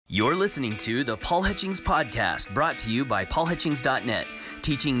You're listening to the Paul Hutchings Podcast, brought to you by paulhutchings.net,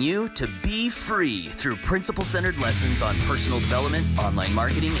 teaching you to be free through principle-centered lessons on personal development, online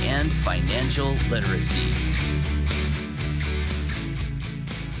marketing, and financial literacy.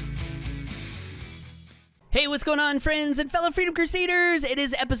 Hey, what's going on, friends and fellow Freedom Crusaders? It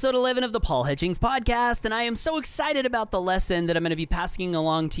is episode 11 of the Paul Hutchings Podcast, and I am so excited about the lesson that I'm going to be passing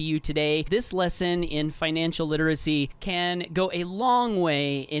along to you today. This lesson in financial literacy can go a long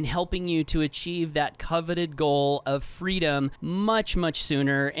way in helping you to achieve that coveted goal of freedom much, much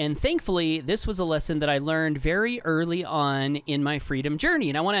sooner. And thankfully, this was a lesson that I learned very early on in my freedom journey.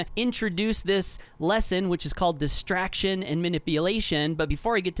 And I want to introduce this lesson, which is called distraction and manipulation. But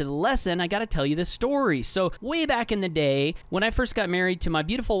before I get to the lesson, I got to tell you this story. So way back in the day, when I first got married to my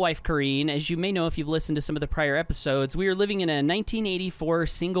beautiful wife, Corrine, as you may know if you've listened to some of the prior episodes, we were living in a 1984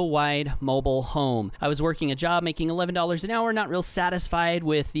 single-wide mobile home. I was working a job making $11 an hour, not real satisfied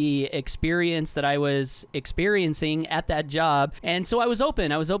with the experience that I was experiencing at that job. And so I was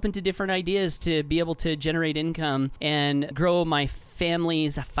open to different ideas to be able to generate income and grow my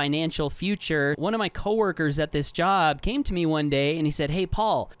family's financial future. One of my coworkers at this job came to me one day and he said, "Hey,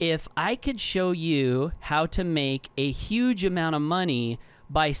 Paul, if I could show you how to make a huge amount of money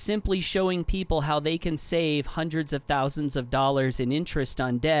by simply showing people how they can save hundreds of thousands of dollars in interest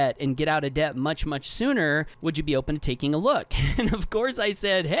on debt and get out of debt much, much sooner, would you be open to taking a look?" And of course I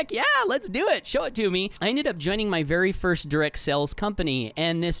said, heck yeah, let's do it. Show it to me. I ended up joining my very first direct sales company,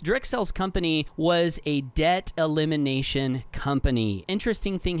 and this direct sales company was a debt elimination company.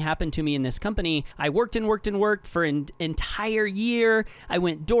 Interesting thing happened to me in this company. I worked for an entire year. I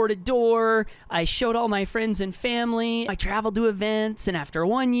went door to door. I showed all my friends and family. I traveled to events, and after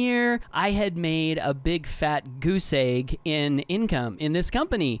 1 year, I had made a big fat goose egg in income in this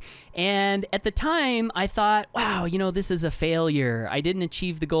company. And at the time, I thought, wow, this is a failure. I didn't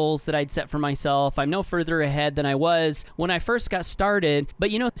achieve the goals that I'd set for myself. I'm no further ahead than I was when I first got started.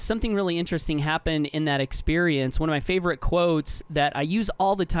 But something really interesting happened in that experience. One of my favorite quotes that I use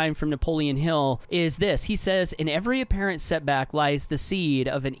all the time from Napoleon Hill is this. He says, "In every apparent setback lies the seed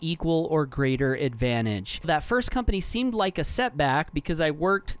of an equal or greater advantage." That first company seemed like a setback because I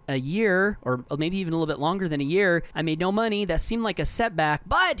worked a year, or maybe even a little bit longer than a year. I made no money. That seemed like a setback,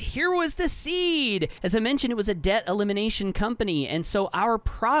 but here was the seed. As I mentioned, it was a debt elimination company, and so our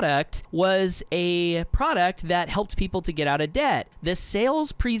product was a product that helped people to get out of debt. The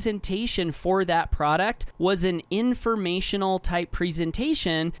sales presentation for that product was an informational type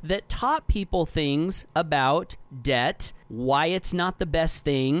presentation that taught people things about debt, why it's not the best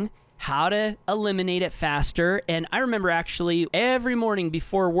thing, how to eliminate it faster. And I remember actually every morning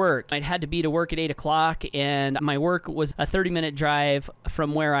before work, I had to be to work at 8 o'clock, and my work was a 30-minute drive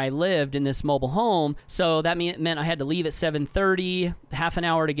from where I lived in this mobile home. So that meant I had to leave at 7:30, half an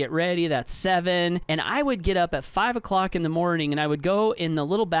hour to get ready. That's 7. And I would get up at 5 o'clock in the morning, and I would go in the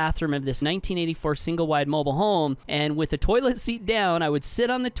little bathroom of this 1984 single-wide mobile home, and with the toilet seat down, I would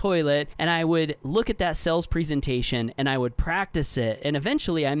sit on the toilet, and I would look at that sales presentation, and I would practice it. And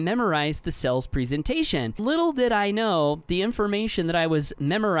eventually I memorized the sales presentation. Little did I know, the information that I was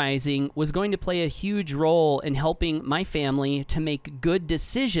memorizing was going to play a huge role in helping my family to make good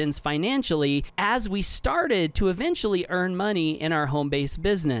decisions financially as we started to eventually earn money in our home-based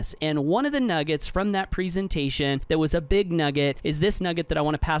business. And one of the nuggets from that presentation that was a big nugget is this nugget that I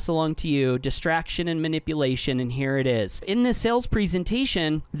want to pass along to you: distraction and manipulation. And here it is. In the sales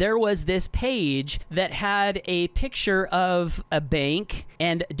presentation, there was this page that had a picture of a bank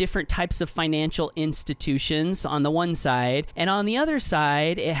and different types of financial institutions on the one side, and on the other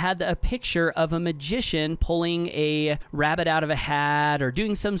side it had a picture of a magician pulling a rabbit out of a hat or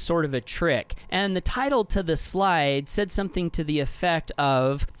doing some sort of a trick. And the title to the slide said something to the effect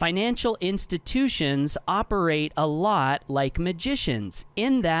of, "Financial institutions operate a lot like magicians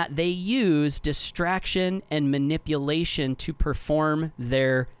in that they use distraction and manipulation to perform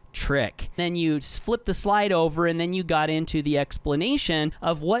their trick." Then you flip the slide over, and then you got into the explanation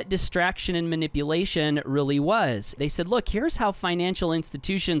of what distraction and manipulation really was. They said, look, here's how financial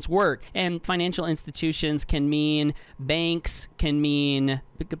institutions work. And financial institutions can mean banks, can mean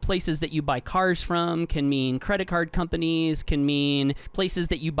places that you buy cars from, can mean credit card companies, can mean places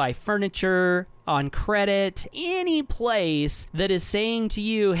that you buy furniture on credit, any place that is saying to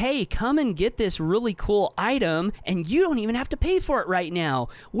you, hey, come and get this really cool item and you don't even have to pay for it right now.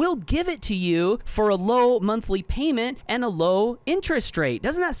 We'll give it to you for a low monthly payment and a low interest rate.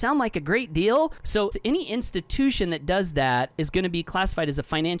 Doesn't that sound like a great deal? So any institution that does that is going to be classified as a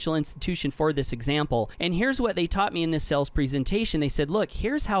financial institution for this example. And here's what they taught me in this sales presentation. They said, look, here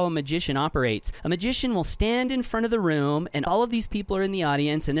here's how a magician operates. A magician will stand in front of the room, and all of these people are in the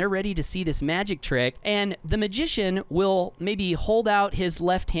audience, and they're ready to see this magic trick. And the magician will maybe hold out his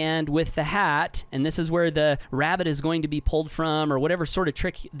left hand with the hat, and this is where the rabbit is going to be pulled from, or whatever sort of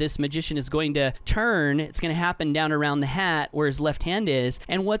trick this magician is going to turn. It's going to happen down around the hat where his left hand is.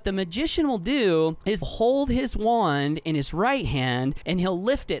 And what the magician will do is hold his wand in his right hand, and he'll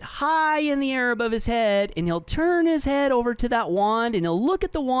lift it high in the air above his head, and he'll turn his head over to that wand, and he'll look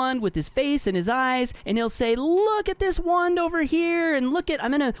at the wand with his face and his eyes, and he'll say, look at this wand over here, and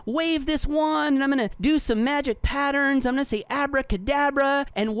I'm going to wave this wand, and I'm going to do some magic patterns. I'm going to say abracadabra.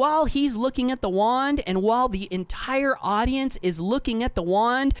 And while he's looking at the wand, and while the entire audience is looking at the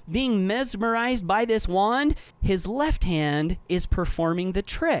wand, being mesmerized by this wand, his left hand is performing the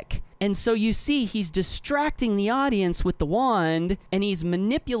trick. And so you see, he's distracting the audience with the wand, and he's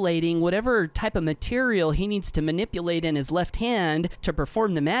manipulating whatever type of material he needs to manipulate in his left hand to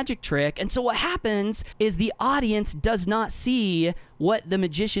perform the magic trick. And so what happens is the audience does not see what the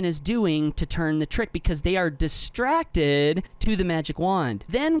magician is doing to turn the trick because they are distracted to the magic wand.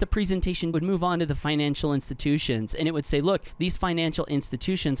 Then the presentation would move on to the financial institutions, and it would say, look, these financial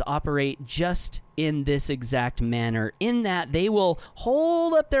institutions operate just in this exact manner, in that they will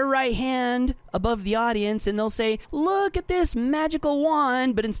hold up their right hand above the audience and they'll say, look at this magical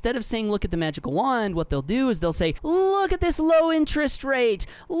wand. But instead of saying, look at the magical wand, what they'll do is they'll say, look at this low interest rate.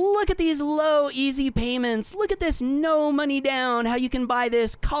 Look at these low easy payments. Look at this no money down, how you can buy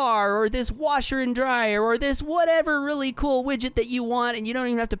this car or this washer and dryer or this whatever really cool widget that you want, and you don't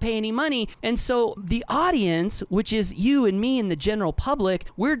even have to pay any money. And so the audience, which is you and me and the general public,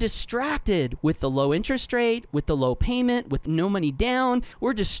 we're distracted with the low interest rate, with the low payment, with no money down.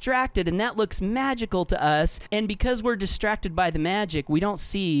 We're distracted, and that looks magical to us. And because we're distracted by the magic, we don't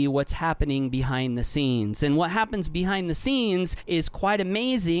see what's happening behind the scenes. And what happens behind the scenes is quite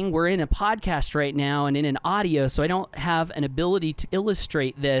amazing. We're in a podcast right now and in an audio, so I don't have an ability to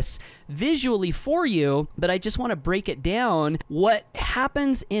illustrate this visually for you, but I just want to break it down. What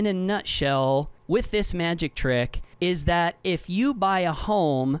happens in a nutshell with this magic trick is that if you buy a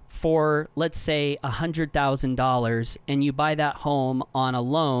home for, let's say, $100,000, and you buy that home on a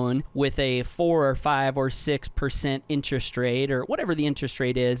loan with a 4 or 5 or 6% interest rate, or whatever the interest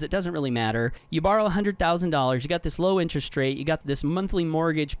rate is, it doesn't really matter. You borrow $100,000, you got this low interest rate, you got this monthly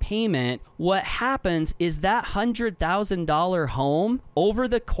mortgage payment. What happens is that $100,000 home, over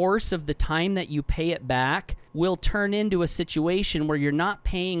the course of the time that you pay it back, will turn into a situation where you're not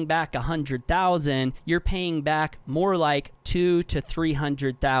paying back $100,000, you're paying back more like $200,000 to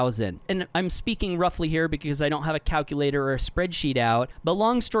 $300,000. And I'm speaking roughly here because I don't have a calculator or a spreadsheet out. But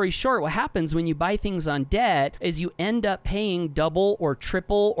long story short, what happens when you buy things on debt is you end up paying double or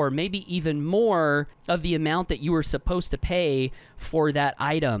triple or maybe even more of the amount that you were supposed to pay for that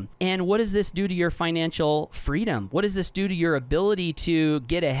item. And what does this do to your financial freedom? What does this do to your ability to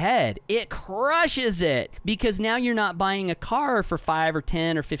get ahead? It crushes it, because now you're not buying a car for 5 or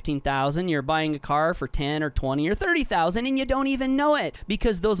 10 or 15,000. You're buying a car for 10 or 20 or 30,000, and you don't even know it,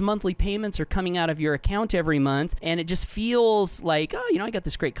 because those monthly payments are coming out of your account every month, and it just feels like, oh, I got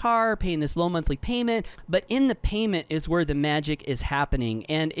this great car, paying this low monthly payment. But in the payment is where the magic is happening.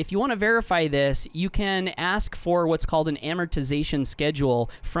 And if you want to verify this, you can ask for what's called an amortization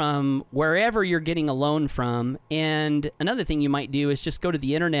schedule from wherever you're getting a loan from. And another thing you might do is just go to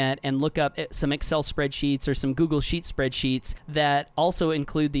the internet and look up some Excel spreadsheets or some Google Sheet spreadsheets that also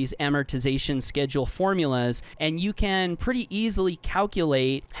include these amortization schedule formulas, and you can pretty easily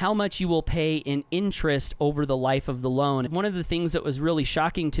calculate how much you will pay in interest over the life of the loan. One of the things that was really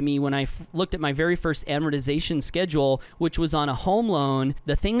shocking to me when I looked at my very first amortization schedule, which was on a home loan,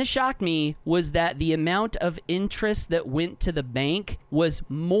 the thing that shocked me was that the amount of interest that went to the bank was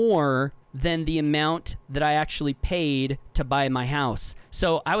more than the amount that I actually paid to buy my house.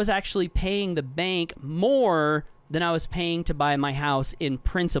 So I was actually paying the bank more than I was paying to buy my house in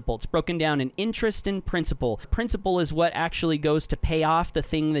principal. It's broken down in interest and principal. Principal is what actually goes to pay off the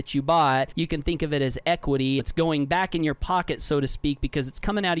thing that you bought. You can think of it as equity. It's going back in your pocket, so to speak, because it's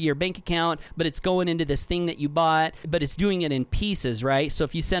coming out of your bank account, but it's going into this thing that you bought, but it's doing it in pieces, right? So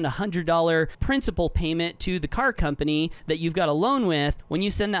if you send a $100 principal payment to the car company that you've got a loan with, when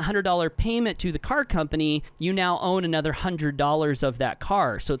you send that $100 payment to the car company, you now own another $100 of that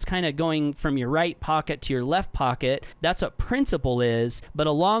car. So it's kind of going from your right pocket to your left pocket. That's what principal is. But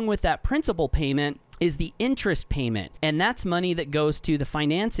along with that principal payment, is the interest payment. And that's money that goes to the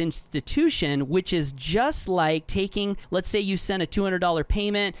finance institution, which is just like taking, let's say you sent a $200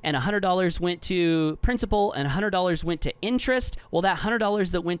 payment and $100 went to principal and $100 went to interest. Well, that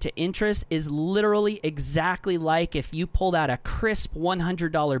 $100 that went to interest is literally exactly like if you pulled out a crisp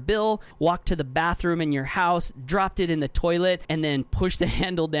 $100 bill, walked to the bathroom in your house, dropped it in the toilet, and then pushed the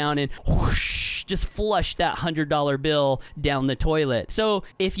handle down and whoosh, just flushed that $100 bill down the toilet. So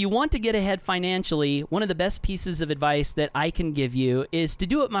if you want to get ahead financially, one of the best pieces of advice that I can give you is to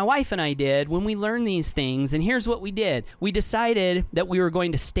do what my wife and I did when we learned these things. And here's what we did. We decided that we were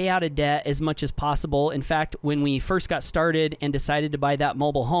going to stay out of debt as much as possible. In fact, when we first got started and decided to buy that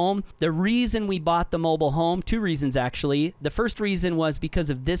mobile home, the reason we bought the mobile home, two reasons actually. The first reason was because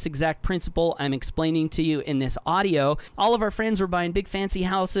of this exact principle I'm explaining to you in this audio. All of our friends were buying big fancy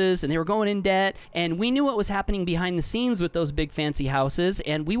houses and they were going in debt, and we knew what was happening behind the scenes with those big fancy houses,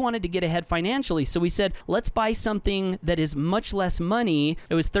 and we wanted to get ahead financially. So we said, let's buy something that is much less money.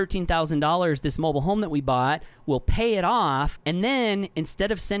 It was $13,000, this mobile home that we bought. We'll pay it off, and then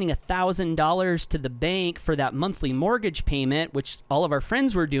instead of sending $1,000 to the bank for that monthly mortgage payment, which all of our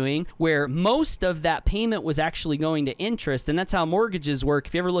friends were doing, where most of that payment was actually going to interest, and that's how mortgages work.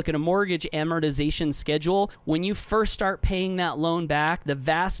 If you ever look at a mortgage amortization schedule, when you first start paying that loan back, the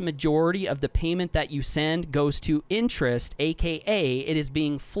vast majority of the payment that you send goes to interest, aka it is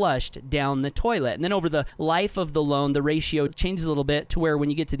being flushed down the toilet. And then over the life of the loan, the ratio changes a little bit to where when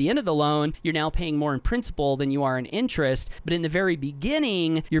you get to the end of the loan, you're now paying more in principal than you are in interest. But in the very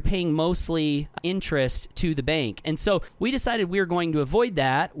beginning, you're paying mostly interest to the bank. And so we decided we were going to avoid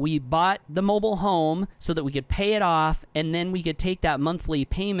that. We bought the mobile home so that we could pay it off, and then we could take that monthly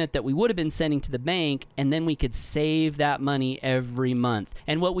payment that we would have been sending to the bank, and then we could save that money every month.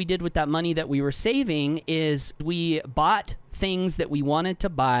 And what we did with that money that we were saving is we bought things that we wanted to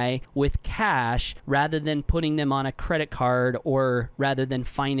buy with cash rather than putting them on a credit card or rather than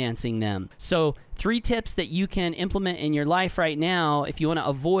financing them. So 3 tips that you can implement in your life right now if you want to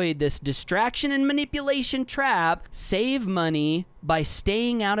avoid this distraction and manipulation trap. Save money by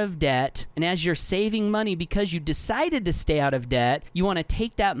staying out of debt. And as you're saving money because you decided to stay out of debt, you want to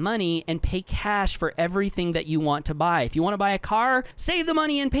take that money and pay cash for everything that you want to buy. If you want to buy a car, save the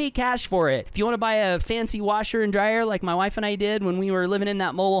money and pay cash for it. If you want to buy a fancy washer and dryer like my wife and I did when we were living in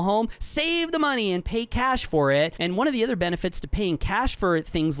that mobile home, save the money and pay cash for it. And one of the other benefits to paying cash for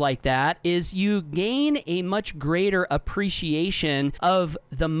things like that is you gain a much greater appreciation of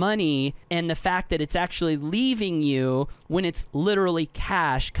the money and the fact that it's actually leaving you when it's literally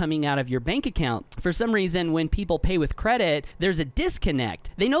cash coming out of your bank account. For some reason, when people pay with credit, there's a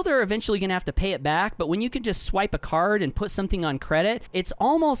disconnect. They know they're eventually going to have to pay it back, but when you can just swipe a card and put something on credit, it's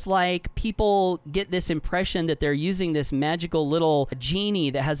almost like people get this impression that they're using this magical little genie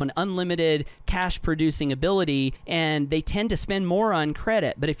that has an unlimited cash producing ability, and they tend to spend more on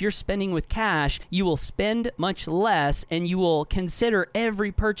credit. But if you're spending with cash, you will spend much less, and you will consider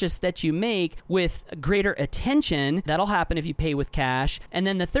every purchase that you make with greater attention. That'll happen if you pay with cash. And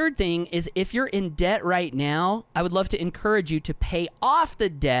then the third thing is, if you're in debt right now, I would love to encourage you to pay off the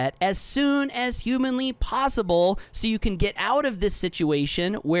debt as soon as humanly possible so you can get out of this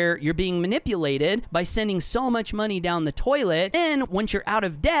situation where you're being manipulated by sending so much money down the toilet. And once you're out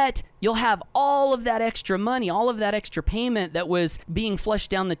of debt, you'll have all of that extra money, all of that extra payment that was being flushed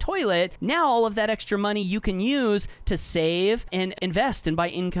down the toilet. Now all of that extra money you can use to save and invest and buy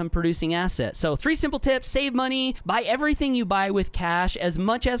income producing assets. So 3 simple tips: save money, buy everything you buy with cash as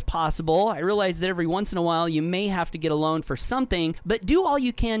much as possible. I realize that every once in a while you may have to get a loan for something, but do all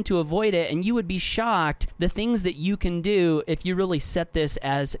you can to avoid it, and you would be shocked the things that you can do if you really set this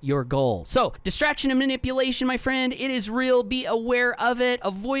as your goal. So distraction and manipulation, my friend, it is real. Be aware of it.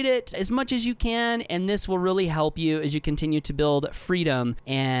 Avoid it as much as you can, and this will really help you as you continue to build freedom.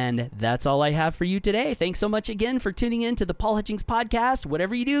 And that's all I have for you today. Thanks so much again for tuning in to the Paul Hutchings Podcast.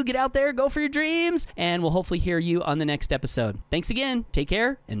 Whatever you do, get out there, go for your dreams, and we'll hopefully hear you on the next episode. Thanks again. Take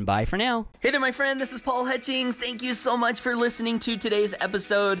care, and bye for now. Hey there, my friend. This is Paul Hutchings. Thank you so much for listening to today's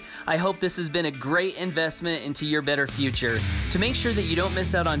episode. I hope this has been a great investment into your better future. To make sure that you don't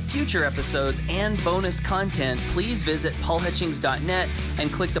miss out on future episodes and bonus content, please visit paulhutchings.net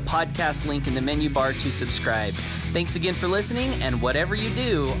and click the podcast link in the menu bar to subscribe. Thanks again for listening, and whatever you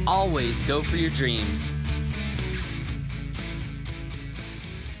do, always go for your dreams.